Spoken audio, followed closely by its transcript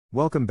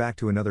Welcome back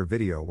to another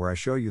video where I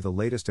show you the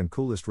latest and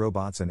coolest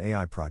robots and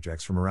AI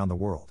projects from around the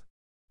world.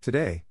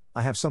 Today,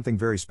 I have something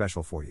very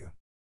special for you.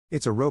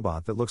 It's a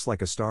robot that looks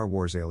like a Star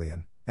Wars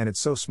alien, and it's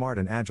so smart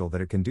and agile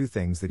that it can do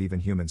things that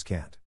even humans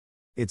can't.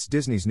 It's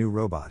Disney's new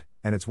robot,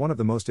 and it's one of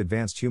the most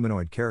advanced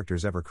humanoid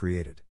characters ever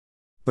created.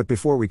 But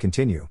before we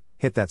continue,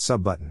 hit that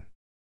sub button.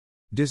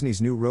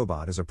 Disney's new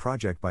robot is a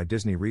project by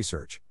Disney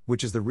Research,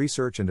 which is the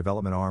research and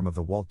development arm of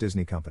the Walt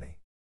Disney Company.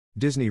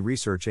 Disney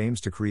Research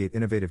aims to create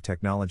innovative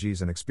technologies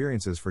and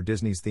experiences for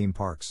Disney's theme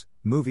parks,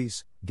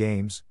 movies,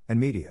 games, and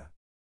media.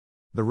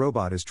 The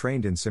robot is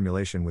trained in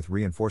simulation with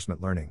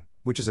reinforcement learning,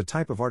 which is a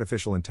type of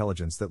artificial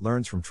intelligence that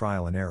learns from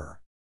trial and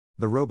error.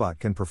 The robot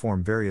can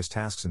perform various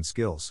tasks and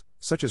skills,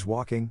 such as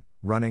walking,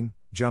 running,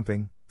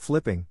 jumping,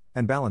 flipping,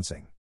 and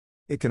balancing.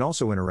 It can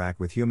also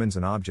interact with humans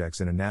and objects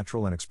in a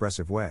natural and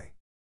expressive way.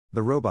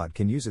 The robot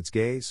can use its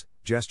gaze,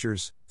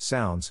 gestures,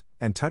 sounds,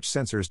 and touch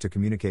sensors to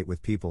communicate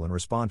with people and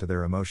respond to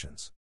their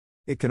emotions.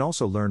 It can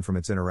also learn from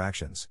its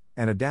interactions,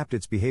 and adapt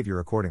its behavior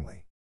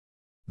accordingly.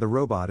 The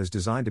robot is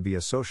designed to be a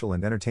social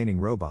and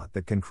entertaining robot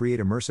that can create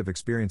immersive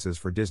experiences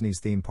for Disney's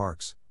theme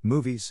parks,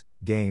 movies,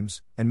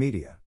 games, and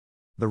media.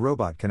 The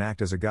robot can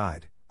act as a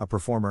guide, a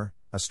performer,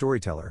 a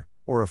storyteller,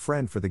 or a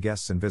friend for the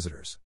guests and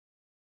visitors.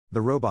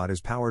 The robot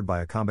is powered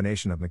by a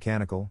combination of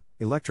mechanical,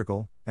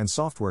 electrical, and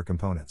software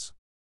components.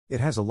 It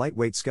has a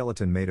lightweight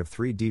skeleton made of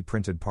 3D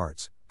printed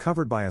parts,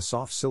 covered by a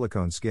soft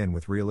silicone skin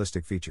with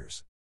realistic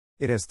features.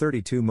 It has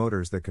 32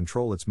 motors that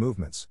control its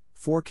movements,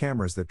 4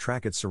 cameras that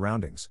track its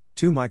surroundings,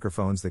 2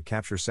 microphones that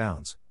capture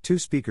sounds, 2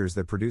 speakers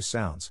that produce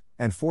sounds,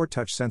 and 4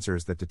 touch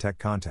sensors that detect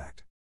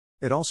contact.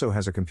 It also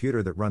has a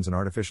computer that runs an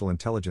artificial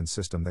intelligence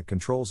system that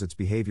controls its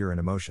behavior and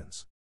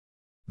emotions.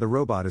 The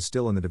robot is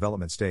still in the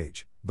development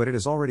stage, but it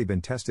has already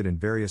been tested in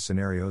various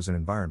scenarios and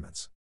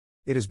environments.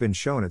 It has been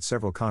shown at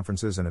several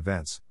conferences and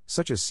events,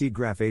 such as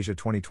SIGGRAPH Asia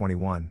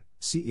 2021,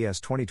 CES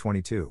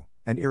 2022,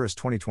 and IROSS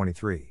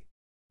 2023.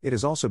 It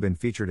has also been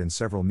featured in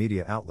several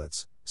media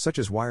outlets, such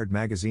as Wired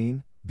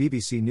Magazine,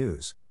 BBC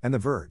News, and The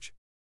Verge.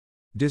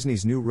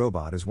 Disney's new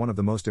robot is one of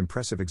the most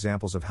impressive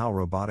examples of how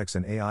robotics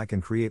and AI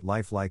can create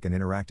lifelike and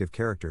interactive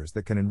characters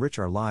that can enrich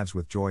our lives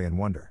with joy and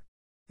wonder.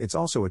 It's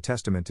also a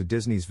testament to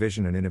Disney's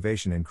vision and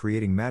innovation in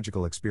creating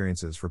magical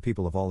experiences for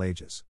people of all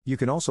ages. You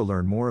can also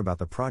learn more about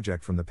the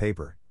project from the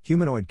paper,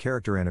 Humanoid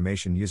Character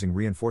Animation Using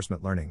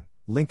Reinforcement Learning,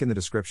 link in the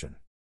description.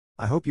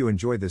 I hope you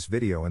enjoyed this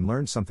video and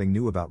learned something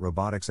new about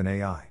robotics and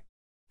AI.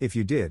 If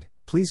you did,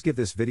 please give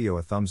this video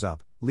a thumbs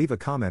up, leave a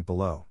comment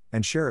below,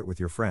 and share it with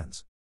your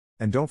friends.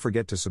 And don't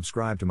forget to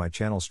subscribe to my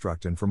channel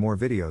Structon for more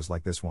videos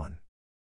like this one.